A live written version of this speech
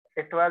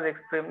it was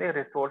extremely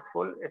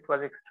resourceful. It was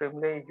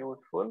extremely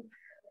useful.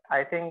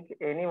 I think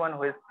anyone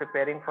who is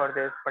preparing for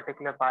this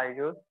particular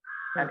Byju's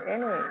and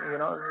any,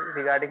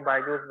 regarding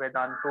Byju's,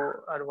 Vedantu,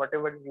 or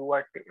whatever you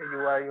are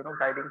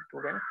guiding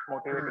students,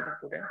 motivating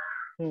students,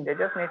 they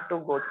just need to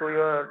go through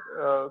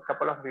your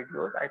couple of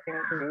videos. I think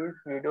these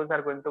videos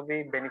are going to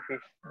be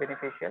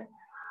beneficial,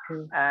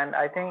 and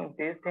I think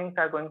these things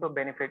are going to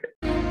benefit.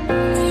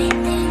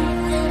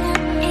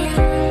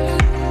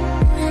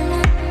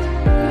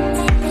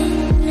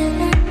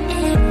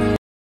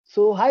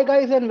 So hi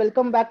guys, and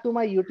welcome back to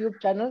my YouTube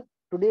channel.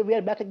 Today we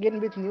are back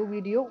again with new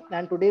video,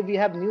 and today we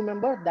have new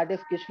member, that is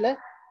Kishlay.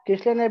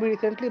 Kishlay ने अभी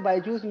recently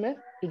Byju's में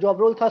जो job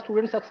role था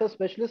student success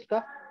specialist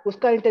का,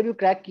 उसका interview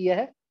crack किया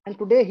है, and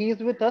today he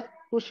is with us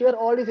to share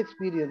all his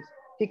experience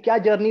कि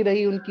क्या journey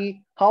रही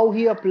उनकी, how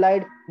he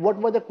applied, what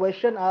were the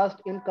question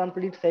asked in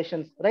complete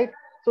sessions, right?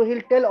 So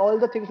he'll tell all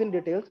the things in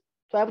details.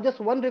 So I have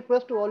just one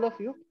request to all of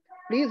you,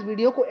 please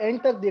video को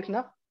end तक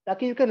देखना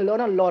ताकि you can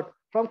learn a lot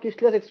from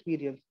Kishlay's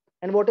experience.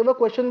 And whatever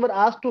questions were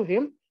asked to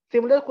him,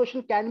 similar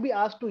question can be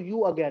asked to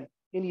you again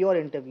in your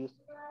interviews.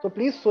 So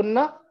please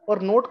sunna or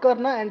note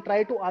karna and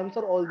try to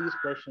answer all these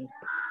questions.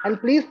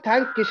 And please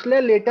thank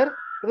Kishlay later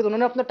because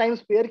उन्होंने अपना time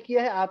spare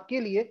किया है आपके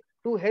लिए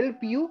to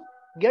help you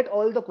get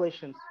all the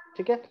questions.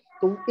 ठीक है?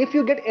 So if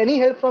you get any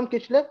help from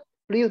Kishlay,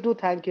 please do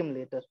thank him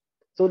later.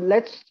 So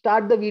let's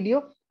start the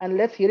video and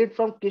let's hear it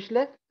from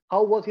Kishlay.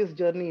 How was his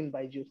journey in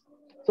Byju?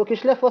 So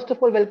Kishlay, first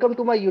of all, welcome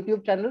to my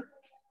YouTube channel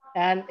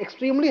and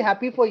extremely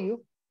happy for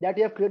you that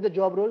you have cleared the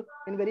job role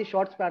in very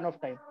short span of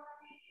time.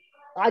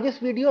 आज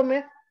इस video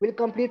में will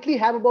completely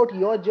have about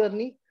your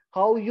journey,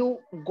 how you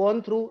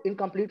gone through in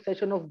complete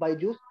session of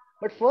Byju's.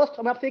 But first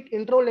हम आपसे एक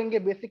intro लेंगे,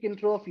 basic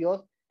intro of yours,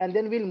 and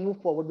then we'll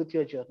move forward with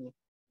your journey.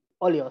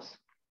 All yours.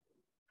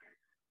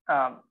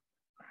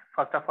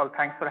 First of all,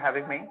 thanks for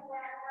having me.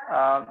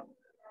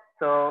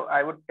 So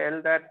I would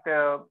tell that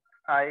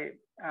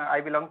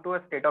I belong to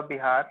a state of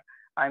Bihar.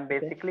 I'm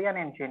basically an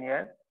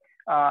engineer.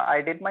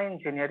 I did my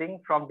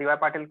engineering from D.Y.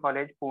 Patil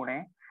College,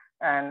 Pune,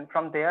 and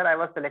from there I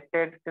was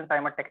selected, since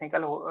I'm a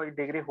technical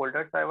degree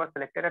holder, so I was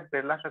selected at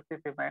Birla Shakti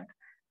Cement,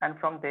 and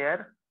from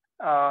there,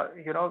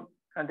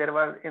 there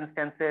were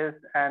instances,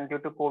 and due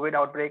to COVID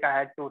outbreak, I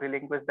had to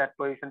relinquish that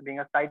position being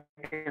a site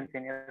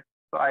engineer.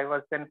 So I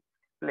was then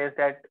placed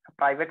at a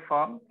private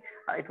firm.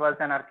 It was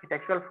an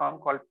architectural firm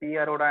called P.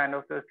 Arora and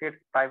Associates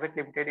Private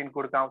Limited in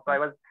Gurgaon. So I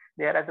was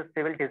there as a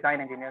civil design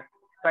engineer.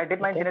 So I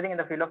did my engineering in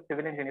the field of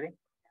civil engineering.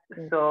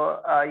 So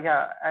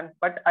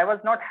but I was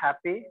not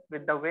happy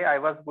with the way I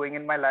was going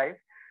in my life.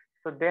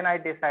 So then I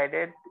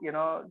decided,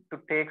 to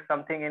take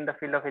something in the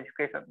field of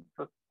education.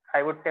 So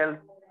I would tell,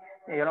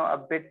 a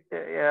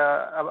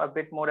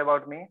bit more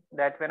about me,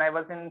 that when I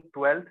was in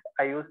 12th,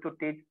 I used to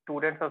teach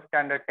students of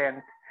standard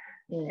 10th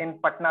in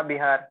Patna,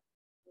 Bihar.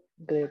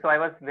 Great. So I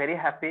was very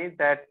happy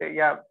that,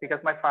 because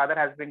my father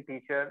has been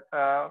teacher,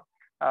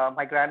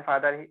 my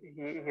grandfather,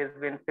 he has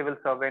been civil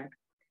servant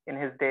in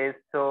his days.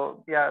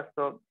 So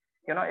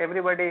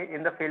everybody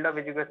in the field of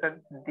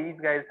education, these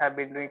guys have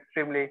been doing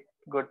extremely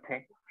good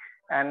thing.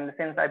 And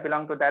since I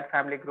belong to that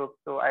family group,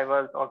 so I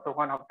was also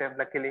one of them,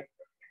 luckily.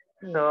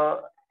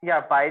 So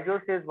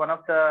Byju's is one of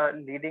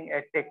the leading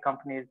edtech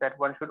companies that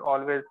one should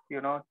always,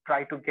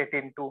 try to get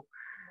into.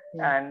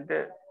 And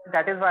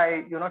that is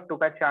why,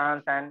 took a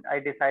chance, and I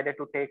decided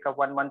to take a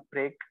 1 month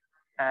break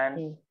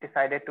and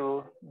decided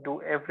to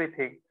do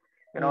everything,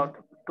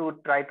 to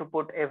try to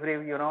put every,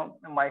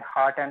 my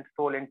heart and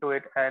soul into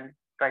it and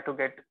try to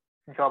get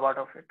job out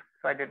of it.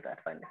 So I did that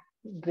finally.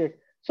 Great.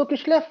 So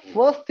Kishlay,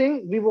 first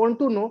thing we want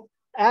to know,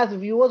 as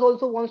viewers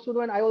also wants to know,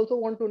 and I also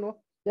want to know,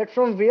 that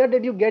from where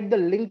did you get the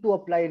link to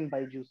apply in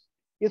Byju's?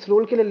 इस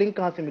role के लिए link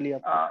कहाँ से मिली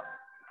आपको?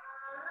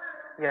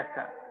 Yes,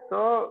 sir.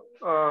 So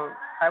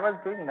I was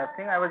doing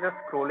nothing. I was just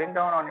scrolling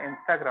down on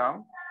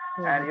Instagram,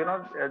 and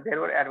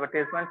there were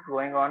advertisements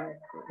going on.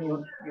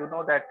 You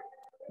know that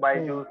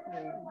Byju's,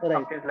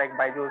 companies like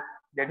Byju's,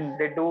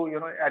 they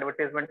do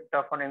advertisement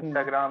stuff on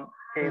Instagram,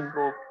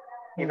 Facebook,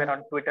 even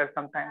on Twitter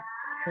sometimes.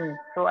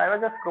 So I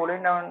was just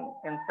scrolling down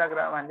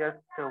Instagram and just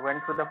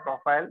went through the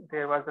profile.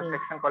 There was a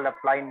section called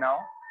Apply Now,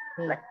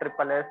 like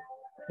SSS,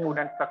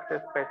 Student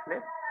Success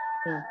Specialist.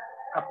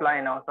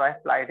 Apply Now. So I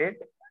applied it,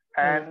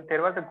 and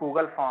there was a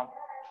Google form,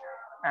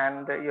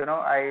 and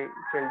I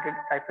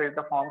filled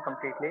the form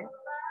completely.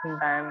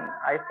 And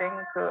I think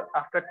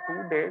after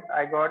 2 days,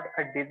 I got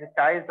a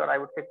digitized, or I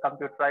would say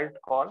computerized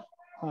call.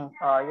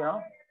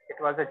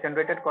 It was a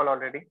generated call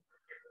already.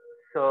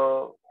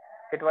 So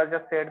it was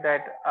just said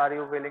that, are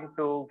you willing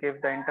to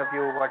give the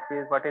interview? What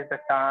is the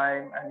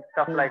time and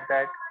stuff like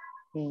that.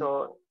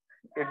 So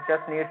it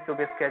just needs to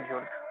be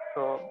scheduled.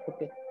 So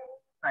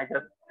I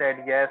just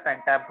said yes and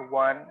tapped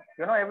 1,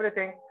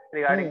 everything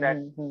regarding that.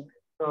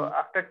 So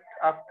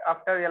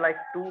after like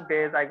 2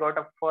 days, I got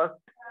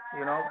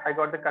I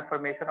got the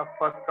confirmation of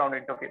first round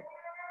interview.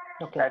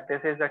 That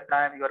this is the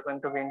time you are going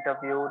to be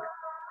interviewed.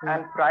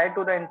 And prior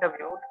to the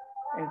interview,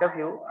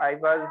 I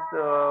was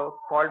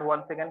called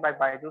once again by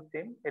Byju's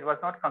team. It was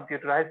not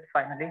computerized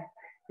finally.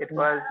 It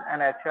was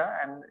an HR,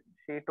 and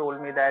she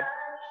told me that,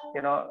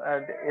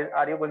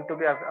 are you going to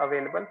be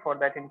available for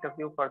that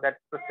interview for that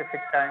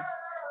specific time?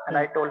 And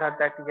I told her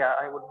that, yeah,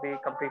 I would be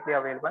completely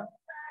available.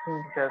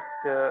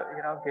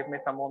 Just, give me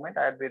some moment.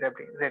 I'll be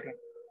ready.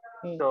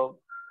 So,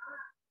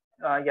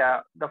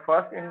 yeah, the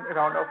first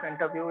round of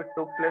interview, it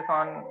took place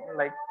on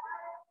like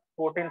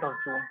 14th of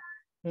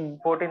June.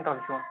 14th of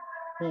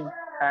June.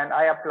 And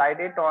I applied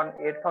it on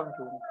 8th of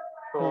June.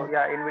 So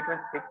yeah, in between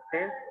 6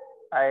 days,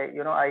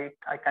 I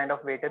kind of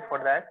waited for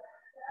that.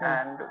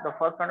 And the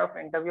first round of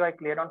interview I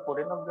cleared on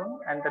 14th of June,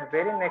 and the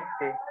very next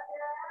day,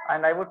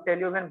 and I would tell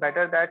you even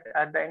better that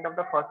at the end of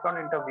the first round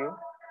interview,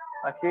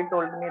 she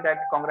told me that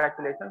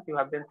congratulations, you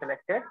have been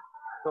selected.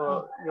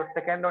 So your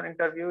second round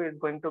interview is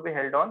going to be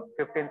held on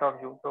 15th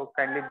of June. So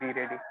kindly be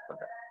ready for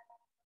that.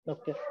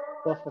 Okay,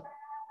 perfect.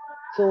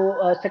 So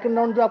second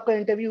round जो आपका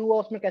interview हुआ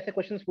उसमें कैसे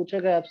questions पूछे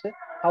गए आपसे?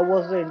 How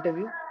was the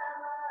interview?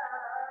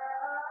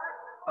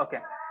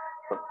 Okay,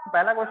 तो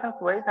पहला क्वेश्चन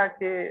वही था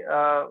कि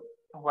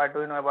what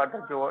do you know about the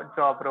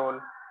job role?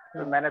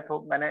 तो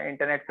मैंने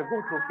इंटरनेट से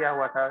गो थ्रू किया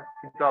हुआ था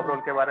जॉब रोल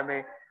के बारे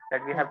में,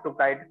 that we have to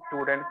guide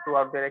students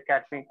throughout their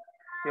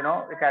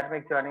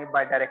academic journey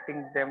by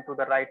directing them to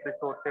the right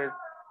resources,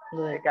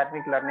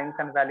 academic learnings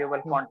and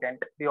valuable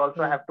content. We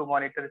also have to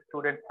monitor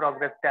students'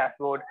 progress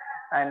dashboard,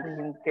 and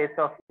in case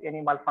of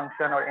any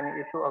malfunction or any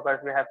issue occurs,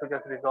 we have to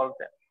just resolve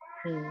them.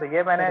 तो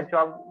ये मैंने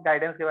job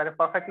guidance के बारे में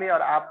perfectly,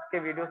 और आपके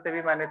video से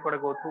भी मैंने थोड़ा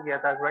गो थ्रू किया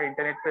था, थोड़ा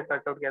इंटरनेट पे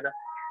सर्च आउट किया था,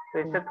 तो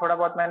इससे थोड़ा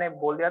बहुत मैंने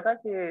बोल दिया था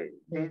कि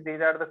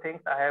these are the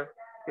things I have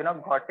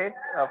got it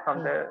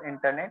from the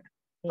internet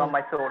from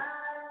my source.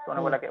 तो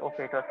उन्होंने बोला कि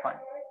okay, it was fine.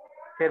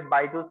 फिर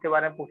बायजूस के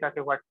बारे में पूछा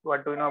कि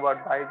what do you know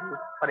about Byju's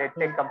for a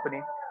tech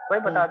company, वही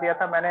बता दिया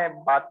था मैंने,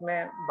 बाद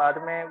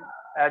में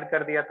ऐड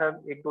कर दिया था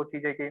एक दो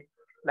चीजें की,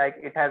 like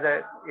it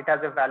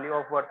has a value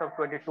of worth of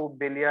 22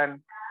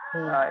 billion,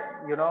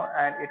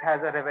 and it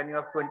has a revenue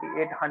of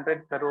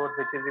 2800 crore,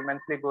 which is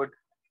immensely good.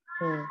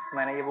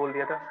 मैंने ये बोल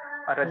दिया था.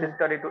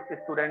 Registered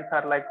students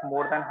are like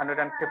more than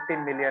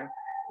 115 million,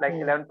 like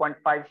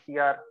 11.5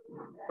 CR.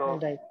 So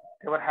they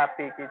were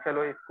happy कि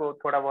चलो इसको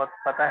थोड़ा बहुत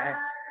पता है.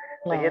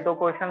 तो ये दो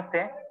क्वेश्चंस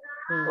थे.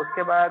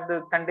 उसके बाद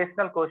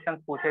कंडीशनल क्वेश्चंस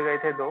पूछे गए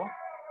थे दो.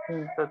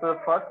 So the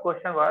first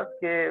question was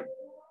कि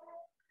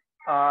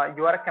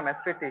you are a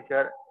chemistry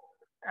teacher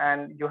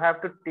and you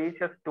have to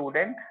teach a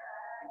student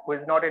who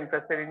is not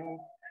interested in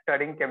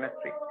studying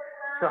chemistry.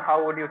 So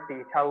how would you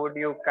teach? How would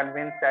you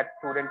convince that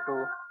student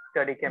to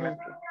study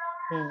chemistry?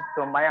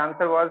 So my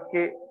answer was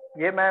कि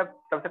ये मैं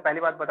सबसे पहली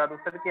बात बता दूं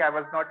sir कि I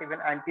was not even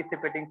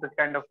anticipating such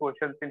kind of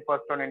questions in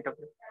first round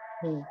interview.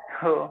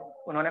 तो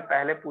उन्होंने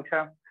पहले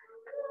पूछा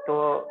तो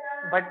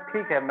बट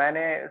ठीक है,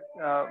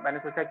 मैंने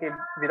सोचा कि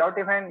without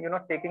even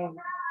taking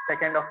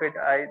second of it,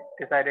 I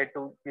decided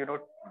to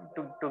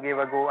to give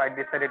a go. I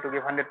decided to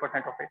give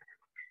 100% of it.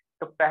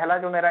 तो पहला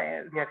जो मेरा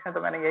रिएक्शन,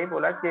 तो मैंने यही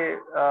बोला कि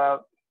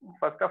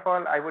first of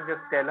all I would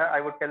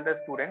tell the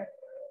student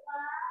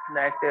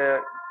that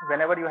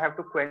whenever you have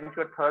to quench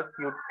your thirst,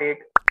 you take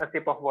a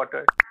sip of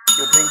water,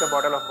 you drink a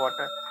bottle of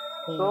water.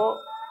 So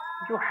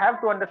you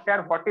have to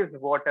understand what is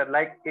water.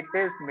 Like it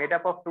is made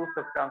up of two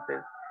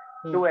substances,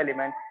 two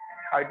elements,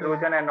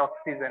 hydrogen and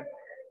oxygen.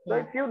 So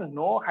if you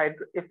know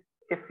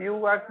if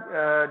you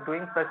are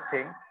doing such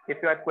thing, if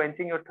you are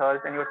quenching your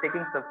thirst and you are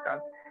taking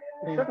substance,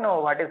 you should know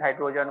what is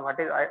hydrogen, what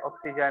is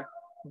oxygen.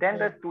 Then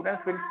the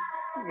students will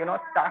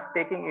start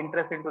taking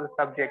interest into the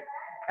subject,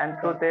 and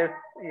through this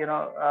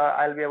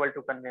I'll be able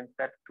to convince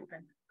that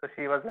student. So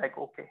she was like,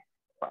 okay,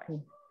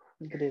 fine.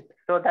 Great.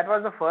 So that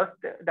was the first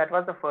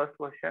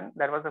question,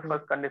 that was the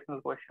first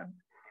conditional question.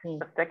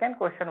 The second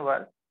question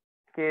was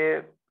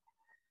कि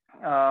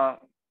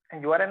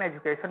you are an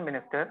education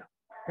minister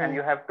and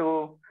you have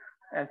to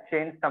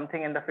change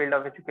something in the field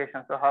of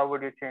education, so how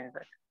would you change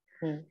that?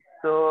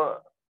 So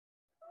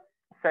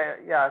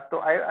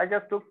I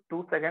just took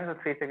 2 seconds or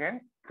 3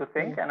 seconds to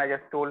think, and I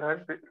just told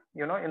her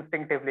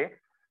instinctively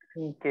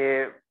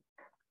कि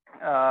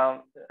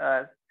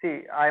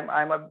see,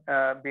 I'm a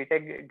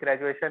BTech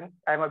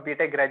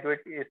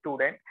graduate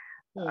student,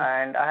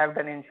 and I have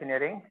done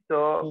engineering.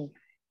 So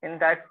in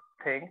that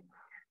thing,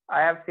 I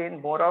have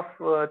seen more of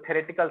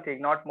theoretical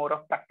thing, not more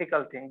of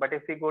practical thing. But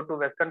if we go to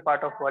western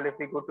part of world, if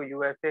we go to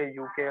USA,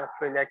 UK,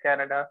 Australia,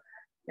 Canada,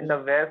 in the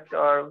West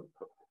or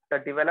the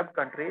developed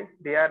countries,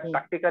 they are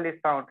practically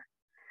sound.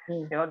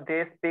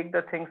 They speak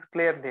the things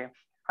clearly,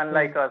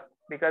 unlike us,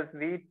 because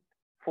we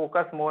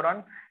focus more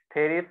on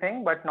theory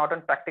thing but not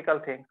on practical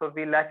thing, so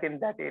we lack in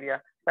that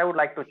area. So I would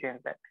like to change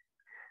that.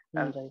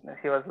 And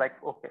she was like,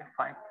 okay,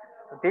 fine.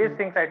 So these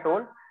things I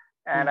told,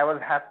 and I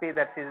was happy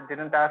that she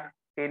didn't ask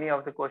any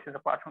of the questions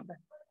apart from that.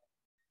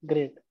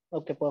 Great.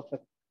 Okay,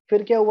 perfect.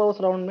 फिर क्या हुआ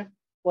उस round में,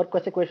 और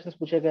कैसे questions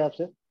पूछे गए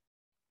आपसे?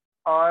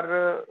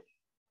 और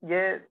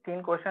ये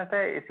 3 क्वेश्चन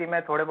थे, इसी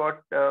में थोड़े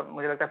बहुत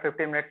मुझे लगता है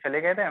 15 मिनट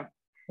चले गए थे.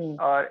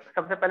 और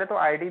सबसे पहले तो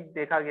आईडी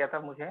देखा गया था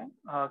मुझे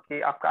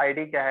कि आपका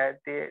आईडी क्या है.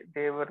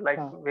 दे वर लाइक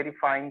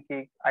वेरीफाइंग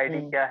कि आईडी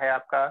क्या है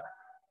आपका,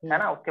 है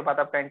ना. उसके बाद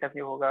आपका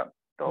इंटरव्यू होगा.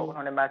 तो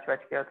उन्होंने मैच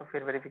किया, तो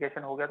फिर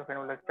वेरिफिकेशन हो गया, तो फिर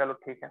बोला चलो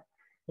ठीक है.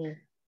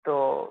 तो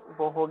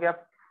वो हो गया.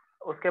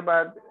 उसके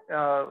बाद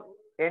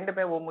एंड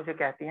में वो मुझे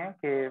कहती हैं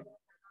कि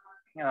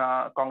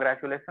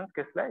congratulations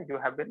Kishlay, you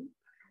have been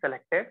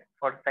selected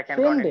for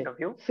second round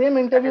interview. Same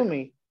That interview is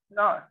में?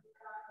 no,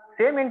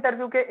 सेम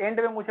इंटरव्यू के एंड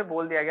में मुझे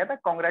बोल दिया गया था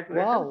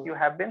congratulations you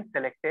have been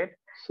selected.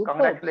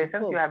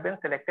 Congratulations you have been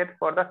selected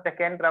for the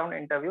second round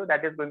interview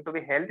that is going to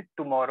be held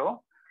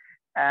tomorrow,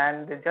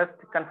 and just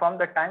confirm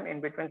the time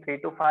in between 3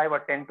 to 5 or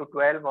 10 to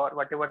 12 or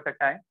whatever the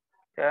time.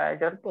 I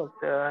just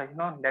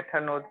let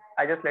her know.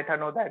 I just let her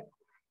know that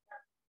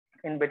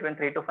in between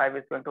 3 to 5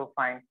 is going to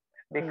fine,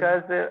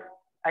 because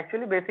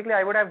actually basically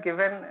I would have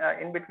given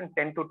in between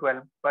 10 to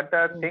 12, but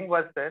the thing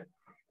was that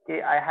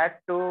I had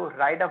to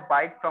ride a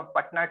bike from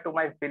Patna to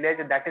my village,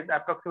 that is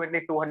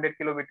approximately 200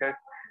 kilometers.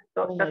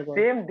 So the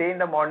same day in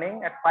the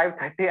morning at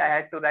 5:30 I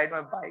had to ride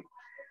my bike,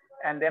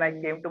 and then I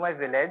came to my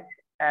village,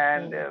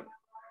 and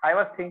I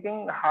was thinking,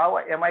 how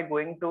am I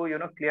going to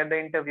clear the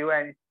interview,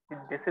 and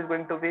this is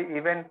going to be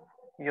even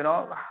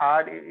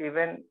hard,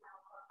 even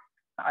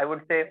I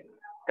would say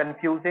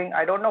confusing.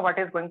 I don't know what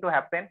is going to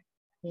happen,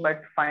 but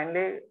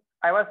finally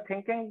I was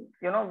thinking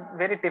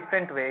very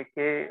different way.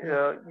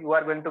 You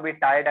are going to be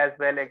tired as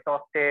well,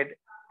 exhausted.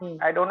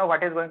 I don't know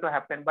what is going to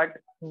happen, but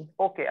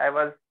okay, I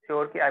was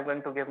sure कि I'm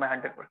going to give my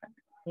 100%.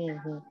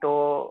 तो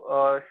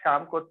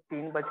शाम को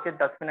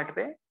 3:10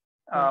 पे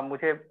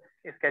मुझे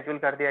schedule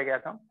कर दिया गया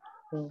था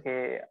कि,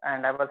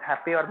 एंड आई वाज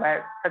हैप्पी, और मैं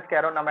सच कह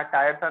रहा हूँ ना, मैं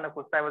टायर्ड था ना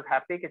कुछ था, आई वाज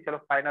हैप्पी कि चलो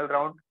final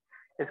round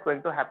is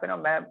going to happen, और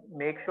मैं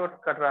मेक श्योर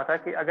कर रहा था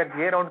कि अगर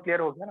ये राउंड क्लियर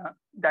हो गया ना,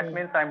 that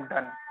means I am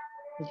done,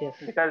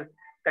 because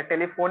the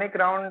telephonic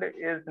round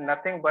is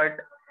nothing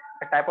but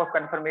type of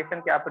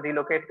confirmation कि आप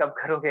रिलोकेट कब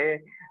करोगे,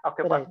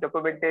 आपके पास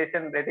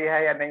डॉक्यूमेंटेशन रेडी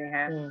है या नहीं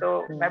है. तो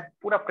मैं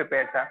पूरा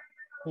प्रिपेयर था.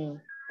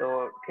 तो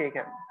ठीक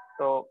है,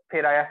 तो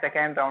फिर आया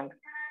सेकेंड राउंड.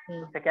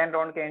 सेकेंड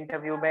राउंड के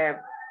इंटरव्यू में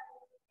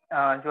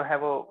जो है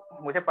वो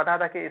मुझे पता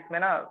था कि इसमें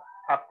ना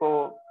आपको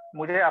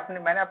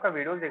मैंने आपका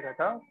वीडियो देखा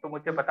था, तो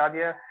मुझे पता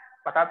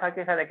था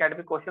कि शायद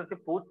एकेडमिक क्वेश्चन से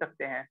पूछ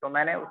सकते हैं, तो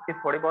मैंने उसकी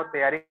थोड़ी बहुत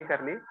तैयारी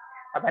कर ली.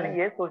 अब मैंने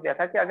ये सोच लिया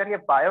था कि अगर ये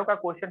बायो का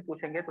क्वेश्चन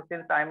पूछेंगे, तो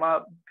since I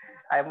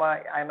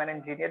am an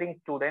engineering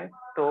student,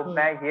 तो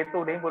मैं ये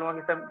तो नहीं बोलूंगा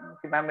कि सर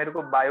कि मैम मेरे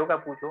को बायो का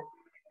पूछो,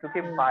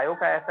 क्योंकि बायो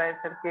का ऐसा है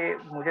सर कि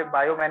मुझे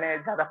बायो मैंने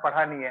ज्यादा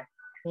पढ़ा नहीं है,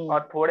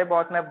 और थोड़े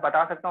बहुत मैं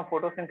बता सकता हूँ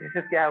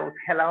फोटोसिंथेसिस क्या है,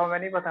 उसके अलावा मैं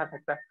नहीं बता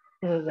सकता.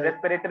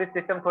 रेस्पिरेटरी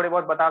सिस्टम थोड़े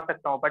बहुत बता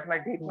सकता हूँ, बट मैं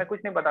डीप में कुछ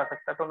नहीं बता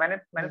सकता. तो मैंने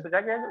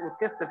सोचा कि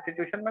उसके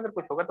सब्स्टिट्यूशन में अगर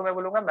कुछ होगा तो मैं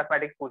बोलूंगा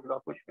मैथमेटिक्स पूछ लो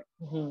कुछ भी.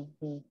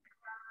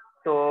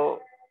 तो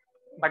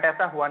बट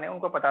ऐसा हुआ नहीं.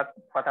 उनको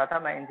पता था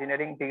मैं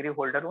इंजीनियरिंग डिग्री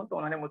होल्डर हूँ, तो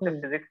उन्होंने मुझसे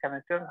फिजिक्स,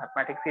 केमिस्ट्री और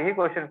मैथमेटिक्स की ही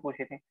क्वेश्चन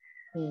पूछी थी.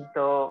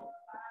 तो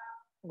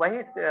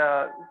वही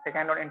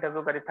सेकेंड राउंड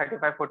इंटरव्यू करीब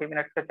 35-40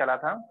 मिनट से चला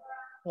था,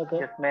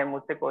 जिसमें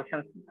मुझसे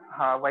क्वेश्चन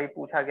वही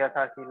पूछा गया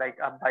था कि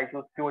लाइक आप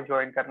बायजूस क्यों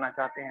ज्वाइन करना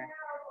चाहते हैं.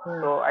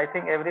 So I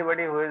think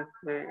everybody who is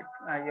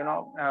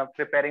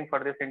preparing for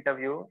this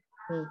interview,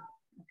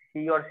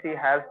 he or she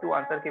has to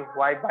answer कि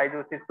why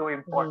Byju's is so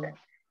important.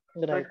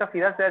 तो इसका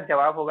सीधा सीधा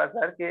जवाब होगा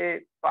सर कि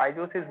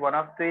Byju's is one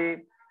of the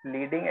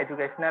leading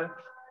educational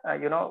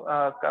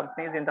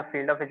companies in the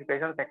field of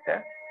education sector,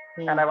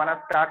 and I want to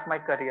start my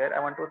career. I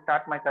want to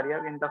start my career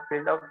in the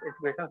field of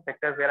education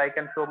sector, where I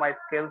can show my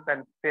skills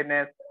and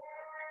fitness,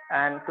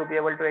 and to be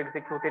able to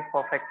execute it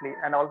perfectly.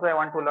 And also I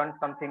want to learn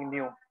something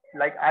new.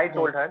 Like I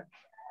told her,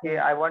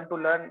 I want to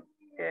learn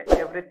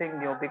everything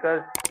new,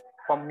 because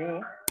for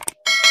me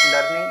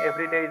learning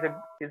every day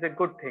is a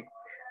good thing.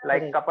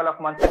 Like couple of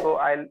months ago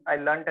I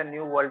learned a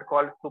new word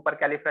called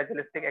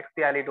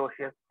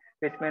supercalifragilisticexpialidocious,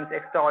 which means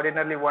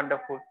extraordinarily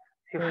wonderful.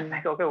 She was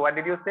like, okay, what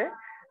did you say?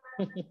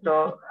 So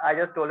I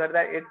just told her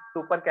that it's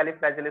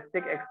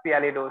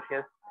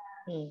supercalifragilisticexpialidocious.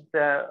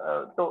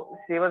 तो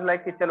she was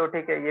like कि चलो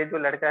ठीक है, ये जो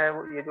लड़का है,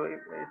 ये जो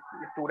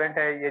स्टूडेंट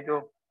है, ये जो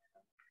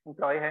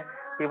employee है,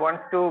 he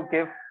wants to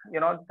give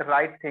the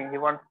right thing. He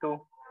wants to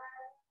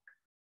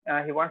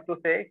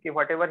say कि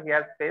whatever he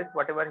has faced,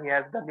 whatever he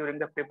has done during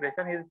the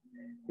preparation, he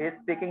is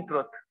speaking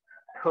truth.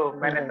 तो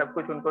मैंने सब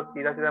कुछ उनको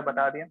सीधा सीधा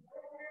बता दिया,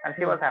 and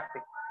she was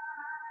happy.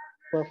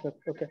 Perfect.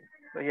 Okay.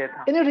 तो ये था.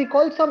 Can you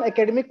recall some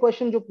academic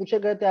question जो पूछे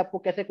गए थे आपको?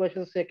 कैसे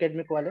questions थे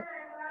academic वाले?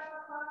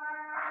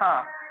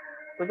 हाँ,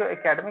 तो जो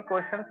academic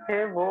questions थे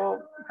वो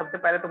सबसे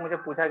पहले तो मुझे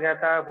पूछा गया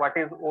था what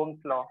is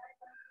Ohm's law.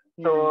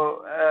 तो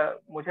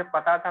मुझे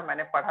पता था,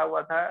 मैंने पढ़ा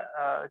हुआ था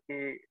कि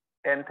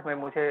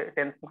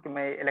 10th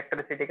में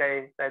इलेक्ट्रिसिटी का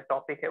एक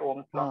टॉपिक है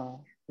ओम्स लॉ.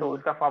 तो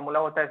उसका फॉर्मूला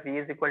होता है V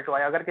 =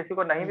 I. अगर किसी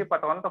को नहीं भी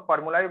पता हो ना, तो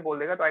फॉर्मूला भी बोल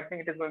देगा, तो I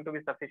think it is going to be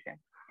sufficient.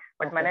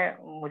 But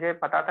मुझे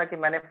पता था कि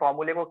मैंने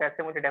फॉर्मूले को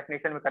कैसे मुझे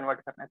डेफिनेशन में कन्वर्ट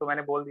करना है. तो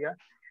मैंने बोल दिया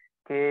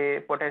कि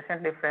potential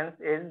difference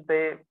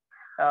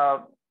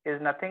is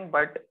nothing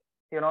but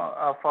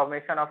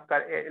formation of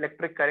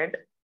electric current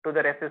to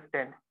the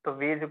resistance. So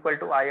V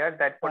 = IR,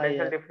 that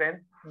potential difference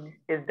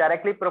is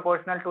directly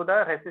proportional to the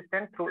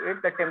resistance. Through it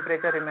the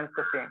temperature remains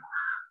the same.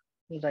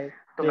 Right.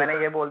 तो मैंने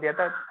ये बोल दिया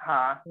था.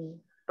 हाँ,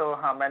 तो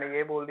हाँ मैंने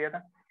ये बोल दिया था.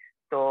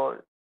 तो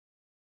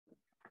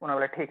उन्होंने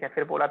बोला ठीक है.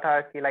 फिर बोला था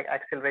कि लाइक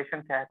एक्सेलरेशन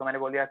क्या है, तो मैंने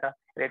बोल दिया था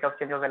rate of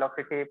change of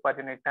velocity per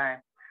unit time.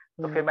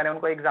 तो फिर मैंने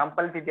उनको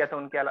एग्जांपल भी दिया था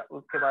उनके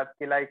उसके बाद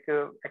कि लाइक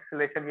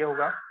एक्सेलरेशन ये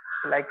होगा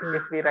like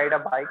if we ride a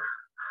bike,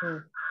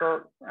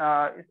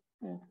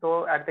 so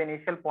at the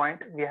initial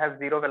point we have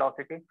zero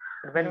velocity,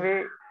 but when we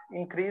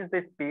increase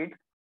the speed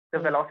the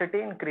velocity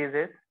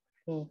increases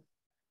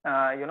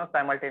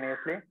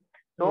simultaneously.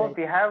 So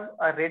we have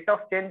a rate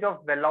of change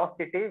of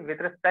velocity with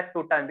respect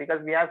to time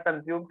because we have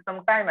consumed some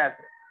time as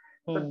well.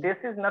 So this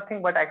is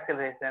nothing but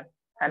acceleration,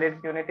 and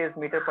its unit is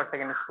meter per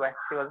second square.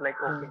 She was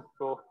like, okay,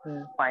 so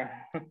fine.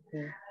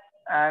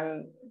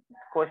 And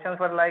questions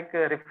were like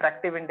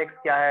refractive index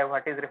kya hai,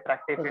 what is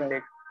refractive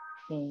index,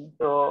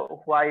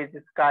 so why is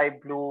the sky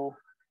blue,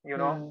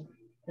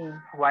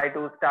 why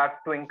do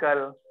stars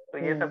twinkle. तो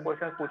ये सब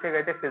question पूछे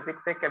गए थे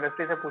physics से,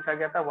 chemistry से पूछा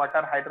गया था, what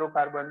are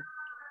hydrocarbon,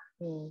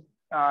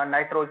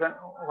 nitrogen,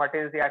 what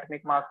is the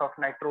atomic mass of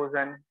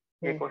nitrogen,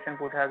 ये क्वेश्चन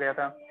पूछा गया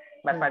था.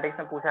 मैथमेटिक्स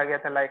में पूछा गया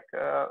था like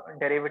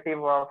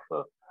derivative of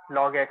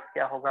log x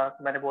क्या होगा,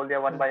 तो मैंने बोल दिया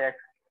 1/x.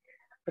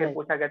 फिर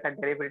पूछा गया था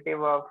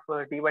derivative of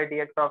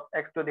dy/dx of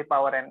x to the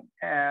power n,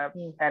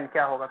 n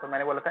क्या होगा, तो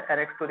मैंने बोला था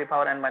nx to the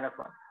power n minus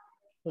 1.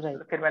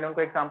 फिर मैंने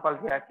उनको एग्जांपल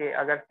दिया कि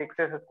अगर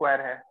 6x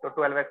स्क्वायर है तो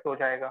 12x हो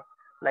जाएगा,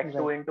 लाइक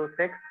 2 into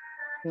 6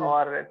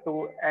 और 2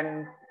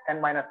 n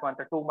minus 1,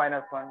 तो 2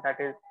 minus 1 that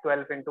is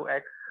 12 into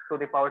x to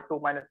the power 2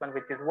 minus 1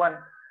 which is 1,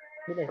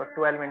 so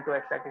 12 into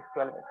x that is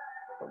 12x.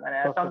 तो मैंने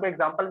ऐसा उनको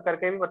एग्जांपल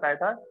करके भी बताया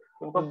था,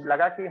 उनको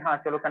लगा कि हाँ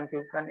चलो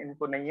कंफ्यूजन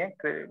इनको नहीं है,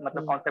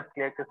 मतलब कॉन्सेप्ट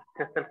क्लियर,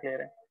 क्रिस्टल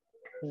क्लियर है.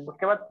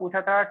 उसके बाद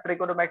पूछा था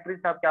ट्रिगोनोमेट्री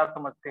से आप क्या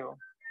समझते हो,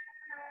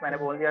 मैंने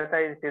बोल दिया था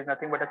it is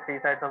nothing but three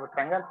sides of a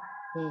triangle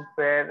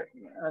where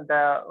the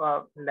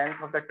length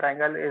of the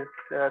triangle is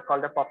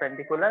called the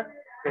perpendicular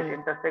which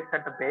intersects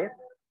at the base.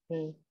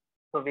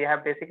 So we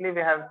have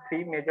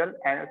three major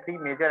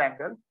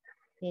angles.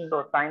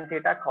 So sin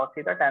theta, cos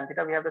theta, tan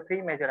theta, we have the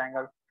three major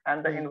angles,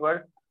 and the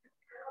inverse,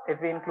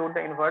 if we include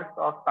the inverse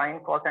of sin,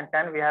 cos and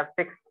tan, we have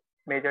 6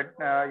 major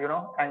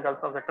angles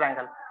of the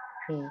triangle.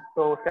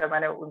 तो उससे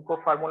मैंने उनको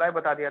formula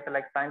बता दिया था,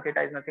 like sin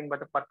theta is nothing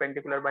but a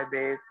perpendicular by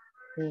base,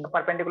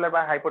 perpendicular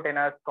by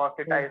hypotenuse, cos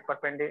theta is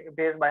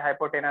base by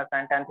hypotenuse,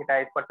 and tan theta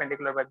is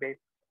perpendicular by base.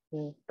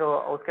 तो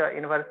उसका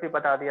inverse भी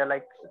बता दिया,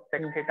 like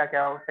sec theta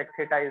क्या हो, sec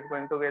theta is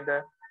going to be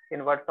the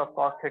inverse of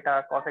cos theta,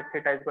 cos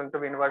theta is going to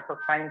be inverse of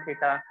sin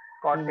theta,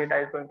 cos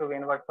theta is going to be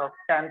inverse of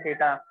tan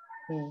theta.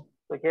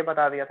 तो ये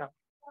बता दिया था.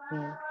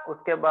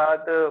 उसके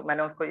बाद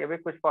मैंने उसको ये भी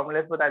कुछ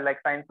फॉर्मूलेस बताए, like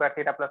sin square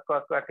theta plus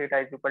cos square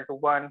theta is equal to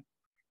 1,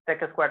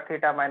 sec square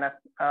theta minus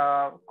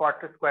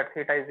cot square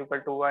theta is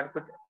equal to 1,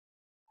 कुछ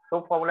तो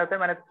फॉर्मूला पे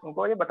मैंने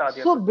उनको ये बता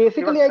दिया. So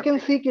basically I can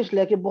see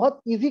Kishlay कि बहुत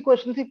इजी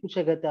क्वेश्चन ही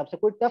पूछे गए थे आपसे,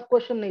 कोई टफ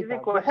क्वेश्चन नहीं था,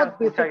 बहुत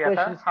बेसिक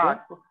क्वेश्चन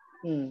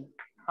थे.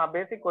 हाँ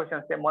बेसिक क्वेश्चन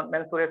थे.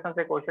 मेंसुरेशन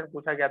से क्वेश्चन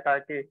पूछा गया था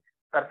कि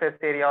सरफेस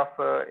एरिया ऑफ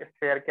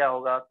स्फीयर क्या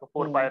होगा, तो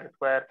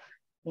 4πr²,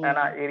 है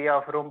ना. एरिया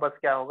ऑफ रोम्बस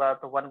क्या होगा,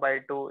 तो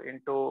 1/2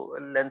 into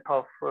length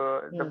of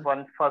the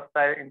first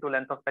side into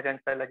length of second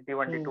side, like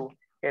d1 d2.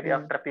 Area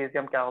of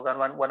trapezium क्या होगा,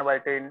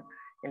 1/10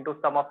 into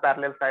sum of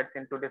parallel sides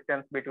into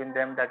distance between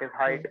them, that is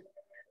height.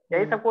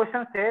 यही सब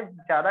question थे,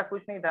 ज्यादा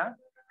कुछ नहीं था.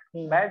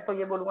 मैं तो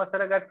ये बोलूंगा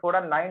सर, अगर थोड़ा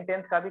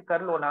 9-10 का भी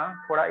कर लो ना,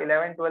 थोड़ा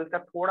 11-12 का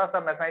थोड़ा सा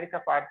मैथमेटिक्स का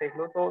पार्ट देख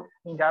लो,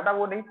 तो ज्यादा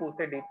वो नहीं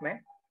पूछते डीप में.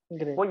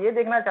 वो ये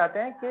देखना चाहते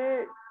हैं कि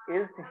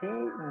is he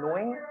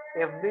knowing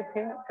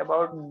everything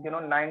about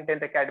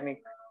 9-10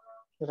 academic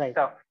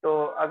stuff.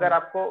 तो अगर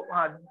आपको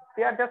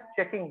they are just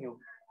checking you,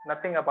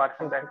 nothing apart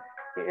from that,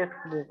 कि इस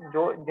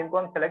जो जिनको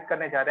हम सेलेक्ट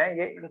करने जा रहे हैं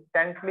ये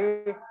इंस्टेंटली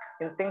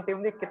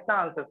इंस्टिंक्टिवली कितना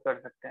आंसर कर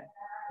सकते हैं.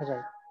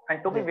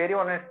 And to be very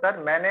honest sir,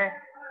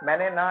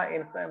 मैंने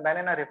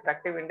ना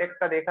रिफ्रैक्टिव इंडेक्स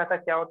का देखा था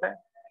क्या होता है.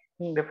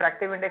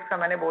 रिफ्रैक्टिव इंडेक्स का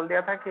मैंने बोल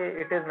दिया था कि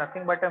it is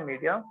nothing but a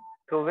medium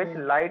through which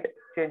light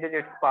changes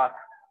its path.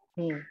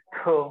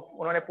 तो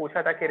उन्होंने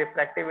पूछा था कि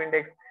रिफ्रैक्टिव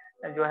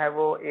इंडेक्स जो है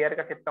वो एयर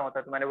का कितना होता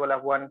है, तो मैंने बोला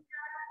 1.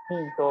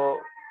 तो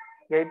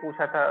यही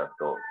पूछा था,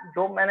 तो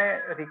जो मैंने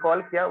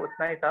रिकॉल किया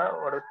उतना ही था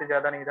और उससे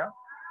ज्यादा नहीं था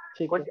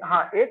कुछ.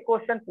 हाँ एक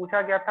क्वेश्चन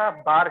पूछा गया था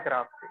बार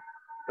ग्राफ से,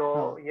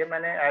 तो ये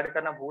मैंने ऐड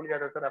करना भूल गया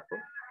था सर आपको.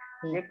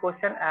 ये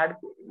क्वेश्चन ऐड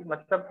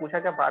मतलब पूछा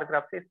गया बार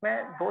ग्राफ से.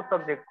 इसमें 2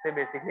 सब्जेक्ट थे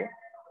बेसिकली,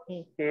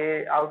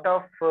 कि आउट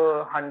ऑफ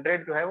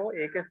 100 जो है वो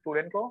एक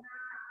स्टूडेंट को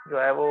जो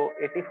है वो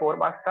 84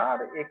 मार्क्स था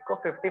और एक को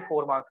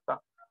 54 मार्क्स था.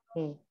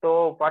 तो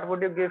what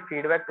would you give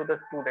feedback to the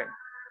student.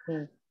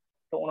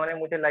 तो उन्होंने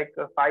मुझे लाइक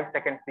 5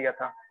 सेकंड्स दिया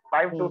था,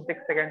 5 to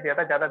 6 सेकंड्स दिया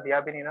था, ज्यादा दिया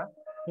भी नहीं था.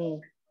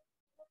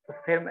 तो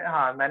फिर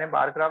मैंने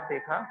बार ग्राफ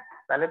देखा.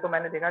 पहले तो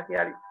मैंने देखा कि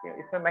यार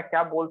इसमें मैं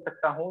क्या बोल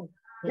सकता हूँ,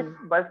 कि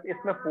बस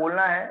इसमें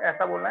बोलना है,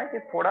 ऐसा बोलना है कि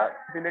थोड़ा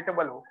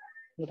रिलेटेबल हो.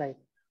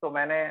 तो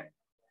मैंने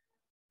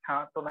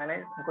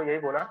उनको यही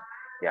बोला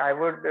कि I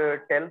would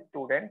tell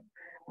student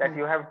that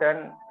you have done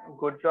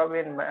good job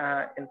in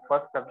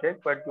first subject,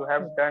 but you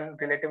have done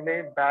relatively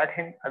bad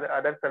in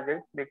other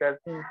subjects, because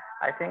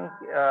I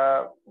think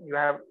you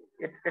have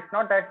it's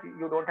not that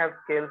you don't have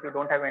skills, you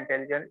don't have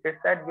intelligence,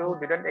 it's that you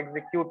didn't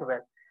execute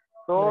well.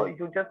 So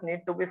you just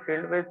need to be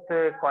filled with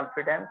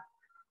confidence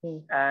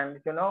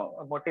and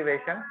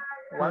motivation.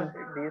 Once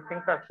these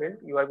things are filled,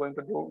 you are going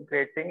to do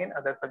great thing in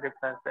other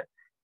subjects as well.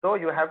 so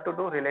you have to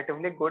do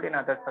relatively good in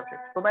other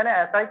subjects. तो मैंने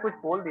ऐसा ही कुछ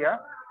बोल दिया,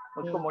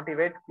 उसको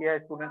motivate किया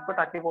students को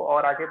ताकि वो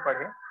और आगे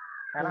पढ़े,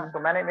 है ना. तो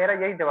मैंने, मेरा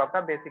यही जवाब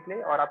था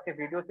बेसिकली, और आपके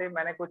वीडियो से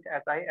मैंने कुछ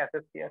ऐसा ही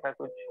एसेस किया था,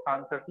 कुछ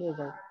आंसर.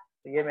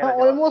 ये मेरा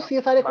जवाब ऑलमोस्ट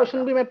ये सारे बात क्वेश्चन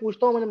का. भी मैं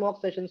पूछता हूँ मैंने मॉक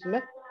सेशंस में,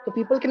 तो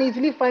people can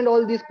easily find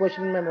all these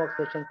question in my mock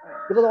session,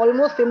 because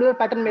almost similar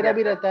pattern मेरा यस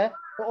भी सर, रहता है.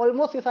 तो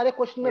ऑलमोस्ट ये सारे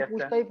क्वेश्चन मैं यस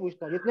पूछता सर, ही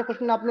पूछता हूँ. जितने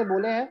क्वेश्चन आपने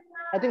बोले हैं,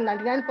 I think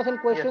 99%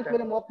 yes questions sir,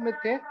 मेरे मॉक में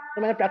थे,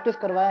 तो मैंने प्रैक्टिस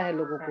करवाया है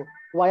लोगों को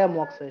via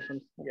mock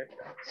sessions. Yes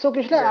sir, So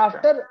Kishlay, yes sir.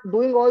 after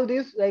doing all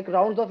these like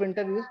rounds of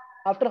interviews,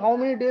 after how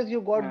many days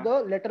you got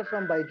the letter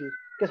from Byju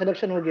कि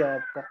सिलेक्शन हो गया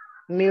आपका,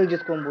 मेल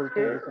जिसको हम बोलते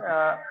हैं बेसिकली?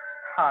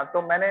 हाँ,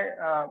 तो मैंने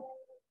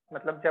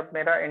मतलब जब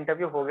मेरा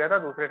इंटरव्यू हो गया था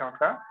दूसरे राउंड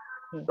का,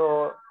 तो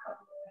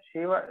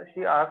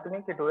she asked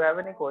me कि do you have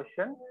any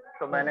question,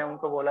 तो मैंने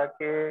उनको बोला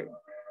कि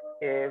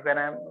when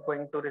I'm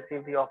going to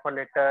receive the offer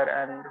letter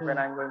and when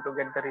I'm going to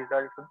get the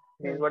result,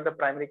 these were the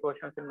primary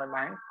questions in my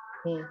mind.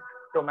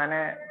 तो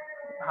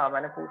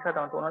मैंने पूछा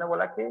था, तो उन्होंने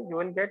बोला कि you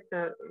will get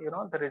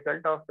the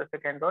result of the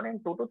second round in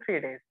 2 to 3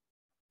 days.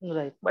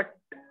 Right.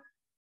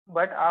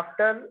 But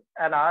after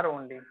an hour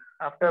only,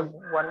 after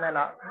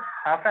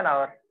half an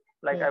hour,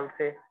 like I would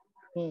say,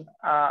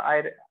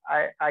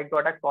 I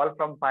got a call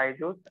from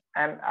Byju,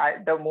 and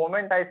the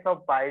moment I saw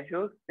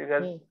Byju,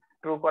 because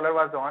Truecaller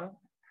was on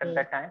at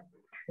that time,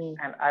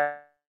 and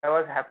I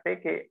was happy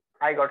that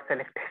I got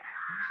selected.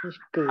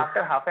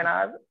 After half an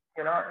hour,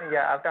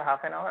 after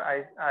half an hour,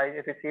 I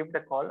received the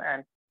call,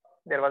 and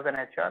there was an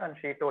HR, and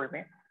she told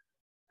me,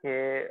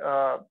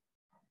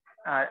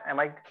 am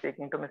I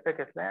speaking to Mr.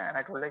 Kishlay? And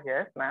I told her,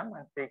 yes, ma'am,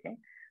 I'm speaking.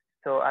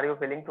 So are you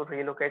willing to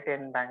relocate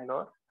in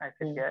Bangalore? I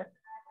said, yes.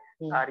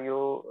 Are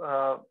you,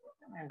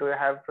 do you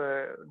have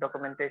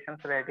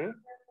documentations ready?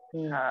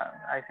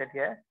 I said,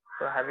 yes.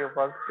 So have you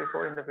worked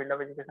before in the field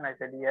of education? I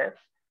said, yes.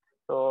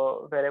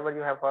 So wherever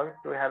you have worked,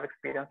 do you have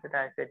experience with it?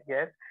 I said,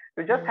 yes.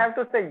 You just have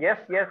to say yes,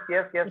 yes,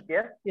 yes, yes,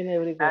 yes. In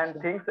every question.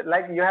 And things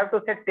like you have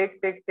to say tick,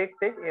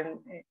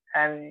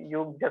 and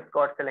you just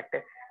got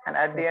selected. And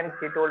at the end,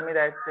 she told me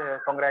that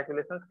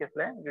congratulations,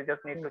 Kishlay. You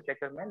just need to check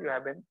your mail. You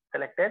have been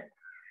selected,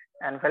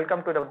 and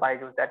welcome to the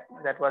Byju. That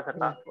was the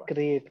last one.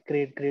 Great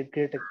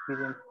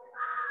experience.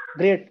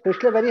 Great,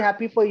 Kishlay, very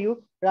happy for you.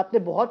 आपने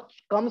बहुत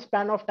कम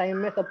span of time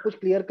में सब कुछ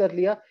clear कर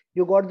लिया.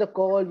 You got the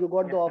call, you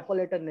got the offer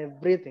letter and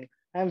everything.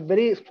 I am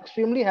very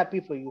extremely happy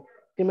for you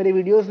कि मेरे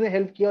videos ने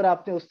help किया और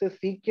आपने उससे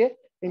सीख के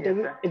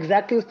interview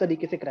exactly उस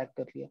तरीके से crack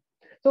कर लिया.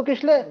 So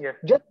Kishlay,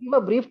 just give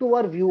a brief to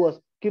our viewers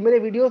कि मेरे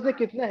videos ने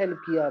कितना help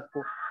किया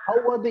आपको. How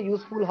were they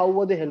useful? How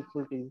were they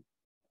helpful to you?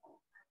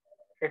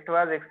 It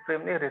was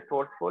extremely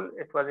resourceful.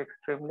 It was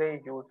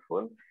extremely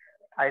useful.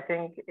 I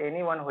think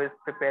anyone who is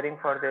preparing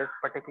for this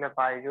particular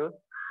Byju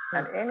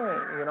and any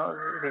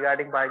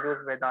regarding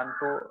Byju,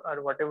 Vedantu,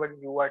 or whatever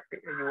you are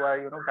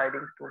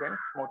guiding students,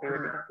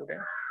 motivating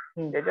students,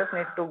 they just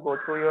need to go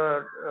through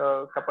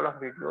your couple of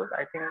videos.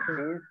 I think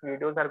these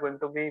videos are going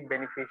to be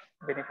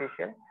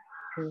beneficial.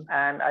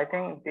 And I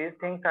think these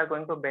things are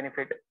going to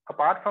benefit.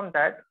 Apart from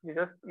that,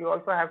 you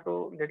also have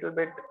to little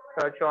bit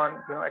search on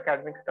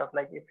academic stuff.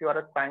 Like if you are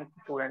a science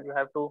student, you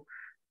have to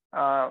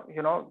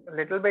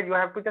little bit you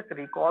have to just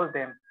recall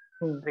them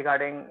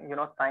regarding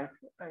science,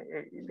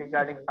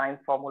 regarding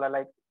science formula,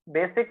 like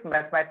basic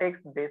mathematics,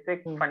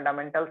 basic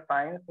fundamental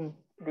science.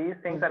 These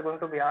things are going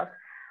to be asked.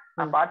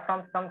 Apart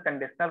from some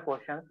conditional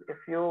questions, if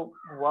you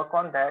work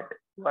on that,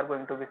 you are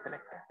going to be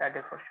selected. That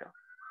is for sure.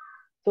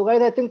 तो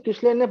guys I think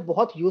Kishlay ने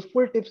बहुत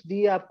useful tips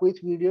दिए आपको इस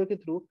video के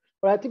through,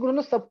 और I think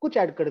उन्होंने सब कुछ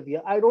ऐड कर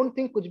दिया. आई डोंट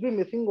थिंक कुछ भी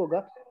मिसिंग होगा,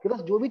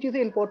 बिकॉज जो भी चीजें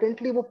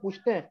इंपॉर्टेंटली वो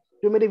पूछते हैं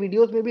जो मेरे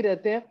वीडियोस में भी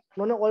रहते हैं,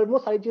 उन्होंने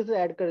ऑलमोस्ट सारी चीजें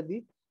ऐड कर दी.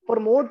 For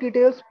more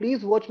details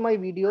please watch my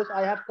videos.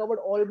 I have covered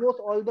almost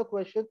all the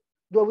questions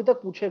जो अभी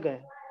तक पूछे गए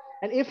हैं.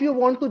 And if you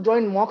want to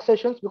join mock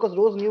sessions, because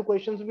rose new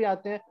questions भी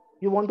आते हैं,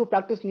 you want to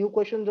practice new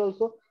questions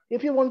also.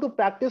 If you want to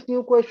practice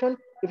new question,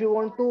 if you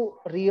want to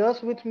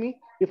rehearse with me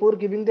before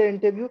giving the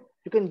interview,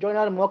 you can join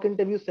our mock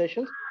interview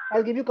sessions.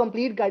 I'll give you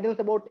complete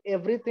guidance about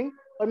everything,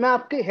 और मैं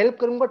आपके help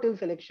करूंगा till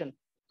selection.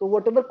 So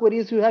whatever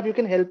queries you have, you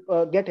can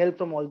get help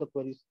from all the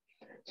queries.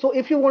 So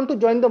if you want to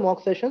join the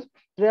mock sessions,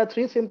 there are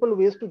 3 simple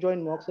ways to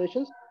join mock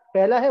sessions.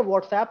 पहला है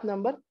WhatsApp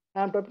number.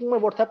 I am putting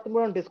my WhatsApp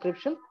number on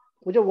description.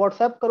 मुझे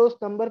WhatsApp करो उस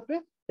number पे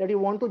that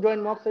you want to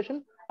join mock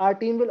session. Our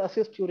team will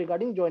assist you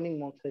regarding joining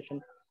mock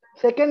session.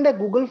 Second है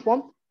Google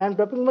form. I am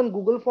dropping one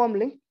Google form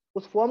link.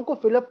 उस form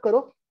को fill up करो.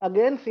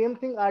 Again same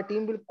thing. Our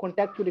team will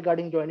contact you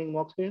regarding joining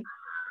mock session.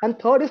 And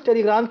third is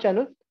Telegram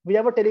channel. We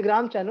have a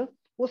Telegram channel.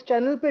 उस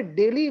channel पे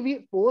daily we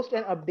post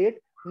and update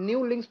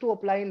new links to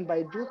apply in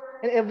Byju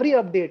and every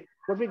update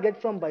what we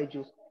get from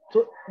Byju.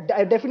 So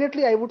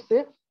definitely I would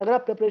say अगर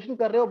आप preparation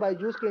कर रहे हो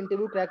Byju के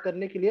interview crack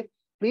करने के लिए,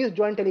 please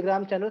join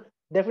Telegram channel.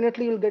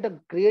 Definitely you'll get a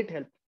great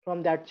help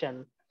from that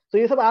channel. So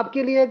ये सब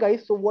आपके लिए है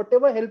guys. So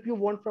whatever help you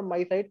want from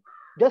my side,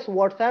 just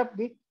WhatsApp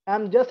me.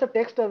 I'm just a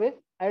text away.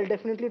 I'll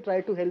definitely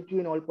try to help you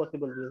in all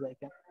possible ways I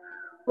can.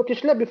 So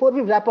Kishlay, before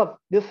we wrap up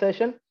this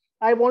session,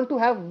 I want to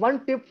have one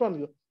tip from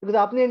you, because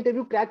आपने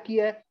interview crack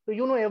किया है, so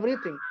you know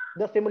everything,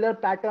 the similar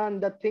pattern,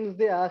 the things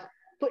they ask.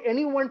 So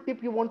any one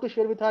tip you want to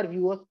share with our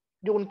viewers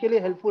जो उनके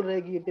लिए helpful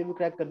रहेगी interview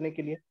crack करने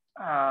के लिए?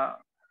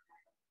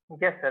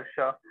 Yes sir,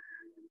 sure.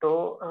 So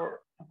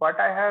what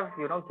I have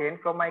gained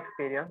from my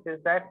experience is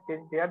that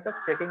they are just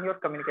checking your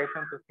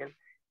communication skills.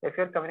 If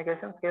your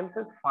communication skills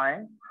is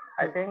fine,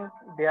 I think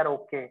they are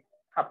okay.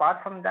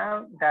 Apart from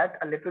that,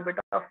 a little bit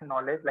of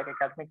knowledge, like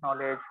academic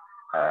knowledge,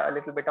 a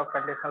little bit of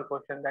conditional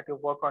question that you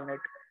work on it.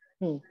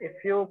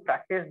 If you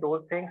practice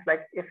those things,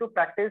 like if you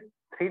practice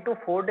 3 to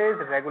 4 days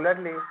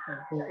regularly,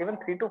 even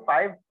 3 to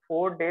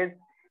 4 days,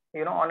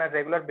 on a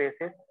regular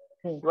basis,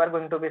 you are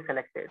going to be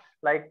selected.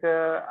 Like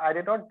I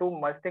did not do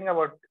much thing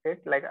about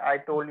it. Like I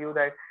told you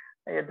that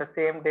the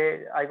same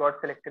day I got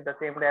selected, the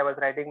same day I was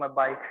riding my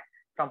bike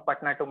from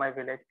Patna to my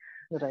village.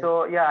 Right.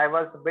 So yeah, I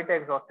was a bit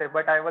exhausted,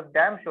 but I was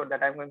damn sure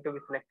that I'm going to be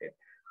selected.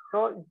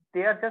 So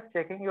they are just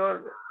checking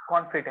your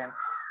confidence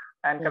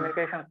and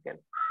communication skills.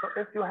 So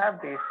if you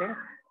have these things,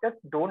 just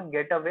don't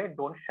get away,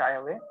 don't shy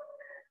away.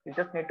 You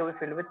just need to be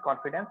filled with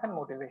confidence and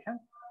motivation.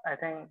 I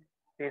think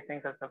these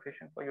things are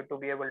sufficient for you to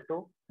be able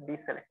to be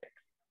selected.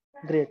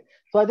 Great.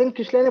 So I think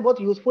Kishlay ने बहुत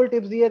useful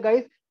tips दिए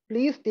guys.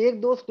 Please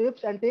take those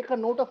tips and take a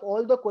note of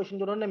all the questions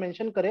जो उन्होंने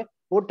mention करे.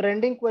 वो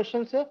trending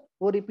questions है,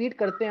 वो repeat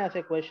करते हैं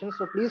ऐसे questions.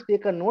 So please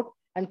take a note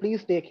and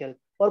please take help.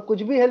 और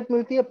कुछ भी help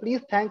मिलती है,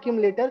 please thank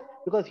him later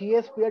because he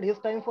has spared his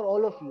time for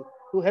all of you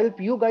to help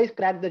you guys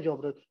crack the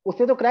job role.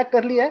 उसने तो crack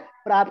कर लिया है,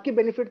 पर आपकी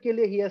benefit के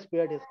लिए he has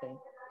spared his time.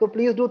 So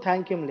please do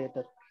thank him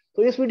later.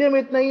 So इस वीडियो में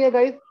इतना ही है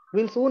guys.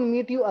 We'll soon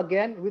meet you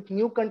again with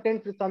new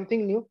content, with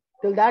something new.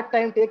 Till that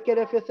time, take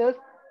care of yourself.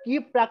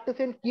 Keep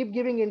practicing, keep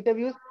giving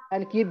interviews,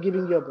 and keep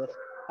giving your best.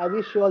 I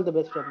wish you all the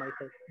best from my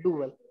side. Do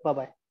well. Bye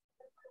bye.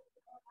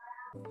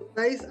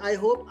 Guys, I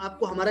hope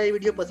आपको हमारा ये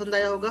video पसंद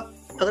आया होगा.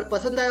 अगर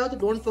पसंद आया हो तो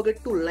don't forget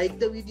to like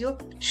the video,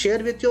 share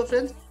with your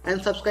friends,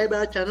 and subscribe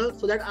our channel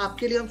so that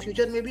आपके लिए हम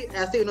फ्यूचर में भी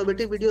ऐसे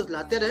innovative videos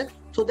लाते रहे,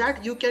 so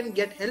that you can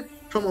get help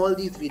from all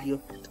these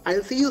videos.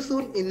 I'll see you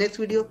soon in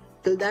next video.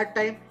 Till that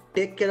time,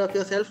 take care of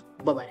yourself.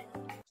 Bye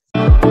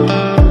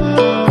bye.